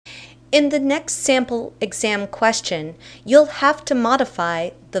In the next sample exam question, you'll have to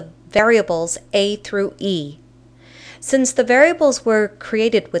modify the variables a through e. Since the variables were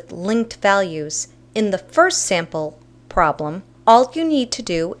created with linked values in the first sample problem, all you need to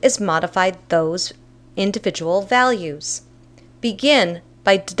do is modify those individual values. Begin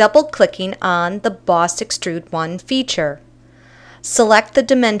by double-clicking on the Boss Extrude 1 feature. Select the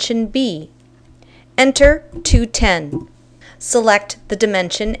dimension B. Enter 210. Select the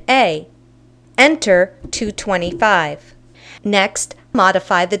dimension A. Enter 225. Next,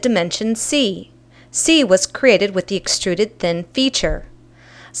 modify the dimension C. C was created with the Extruded Thin feature.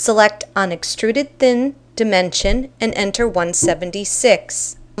 Select on Extruded Thin dimension and enter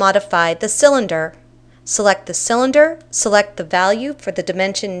 176. Modify the cylinder. Select the cylinder, select the value for the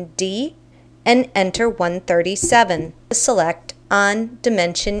dimension D, and enter 137. Select on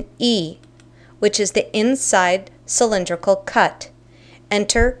dimension E, which is the inside cylindrical cut.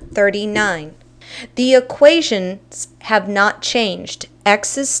 Enter 39. The equations have not changed.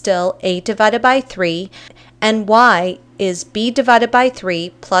 X is still a divided by 3 and y is b divided by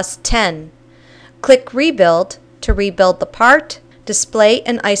 3 plus 10. Click Rebuild to rebuild the part. Display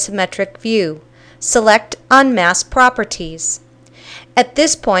an isometric view. Select on Mass Properties. At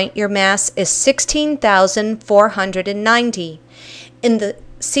this point, your mass is 16,490. In the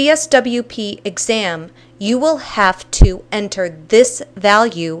CSWP exam, you will have to enter this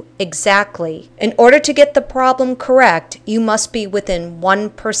value exactly. In order to get the problem correct, you must be within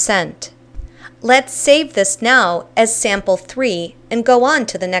 1%. Let's save this now as sample 3 and go on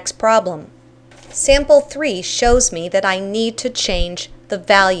to the next problem. Sample 3 shows me that I need to change the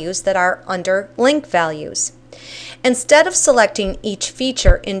values that are under link values. Instead of selecting each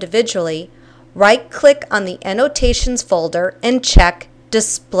feature individually, right-click on the Annotations folder and check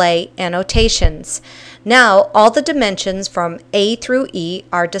Display Annotations. Now all the dimensions from A through E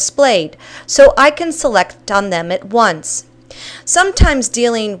are displayed, so I can select on them at once. Sometimes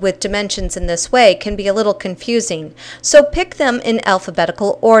dealing with dimensions in this way can be a little confusing, so pick them in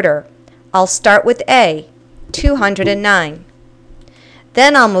alphabetical order. I'll start with A, 209.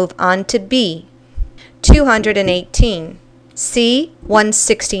 Then I'll move on to B, 218, C,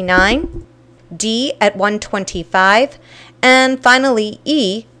 169, D at 125, and finally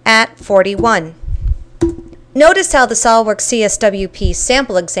E at 41. Notice how the SOLIDWORKS CSWP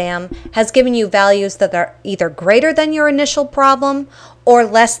sample exam has given you values that are either greater than your initial problem or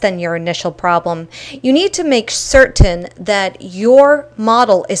less than your initial problem. You need to make certain that your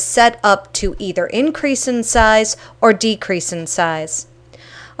model is set up to either increase in size or decrease in size.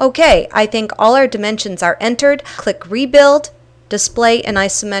 Okay, I think all our dimensions are entered. Click Rebuild, Display an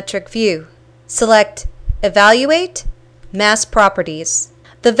Isometric View. Select Evaluate, Mass Properties.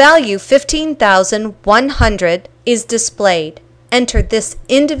 The value 15,100 is displayed. Enter this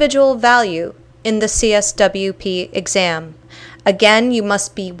individual value in the CSWP exam. Again, you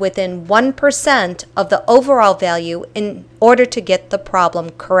must be within 1% of the overall value in order to get the problem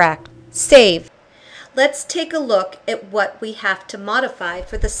correct. Save. Let's take a look at what we have to modify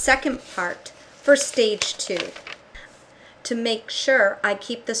for the second part for stage 2. To make sure I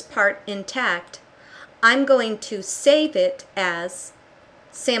keep this part intact, I'm going to save it as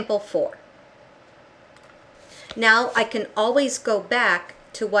sample 4. Now I can always go back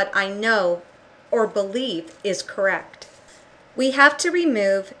to what I know or believe is correct. We have to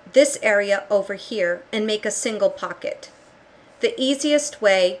remove this area over here and make a single pocket. The easiest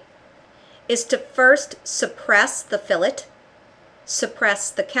way is to first suppress the fillet,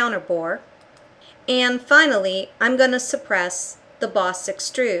 suppress the counterbore, and finally I'm going to suppress the Boss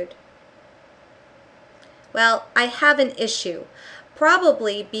Extrude. Well, I have an issue,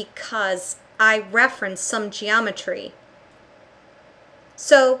 probably because I referenced some geometry.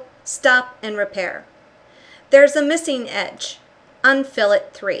 So stop and repair. There's a missing edge on fillet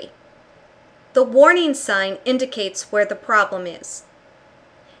 3. The warning sign indicates where the problem is.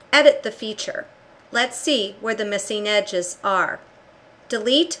 Edit the feature. Let's see where the missing edges are.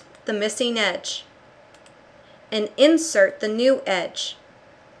 Delete the missing edge and insert the new edge.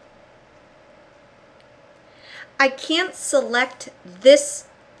 I can't select this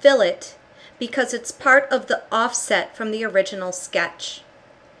fillet because it's part of the offset from the original sketch.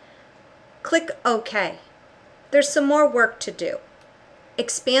 Click OK. There's some more work to do.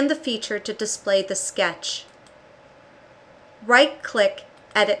 Expand the feature to display the sketch. Right-click,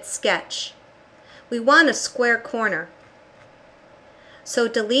 Edit Sketch. We want a square corner. So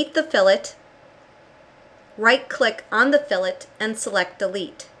delete the fillet, right-click on the fillet and select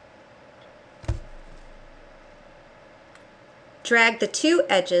Delete. Drag the two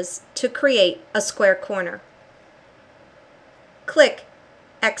edges to create a square corner. Click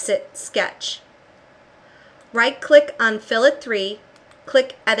exit sketch. Right-click on Fillet 3,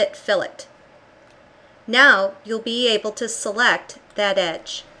 click Edit Fillet. Now you'll be able to select that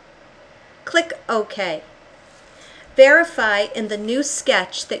edge. Click OK. Verify in the new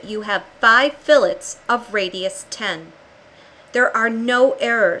sketch that you have 5 fillets of radius 10. There are no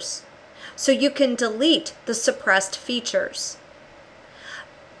errors, so you can delete the suppressed features.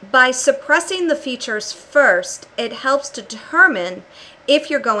 By suppressing the features first, it helps to determine if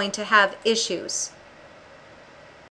you're going to have issues.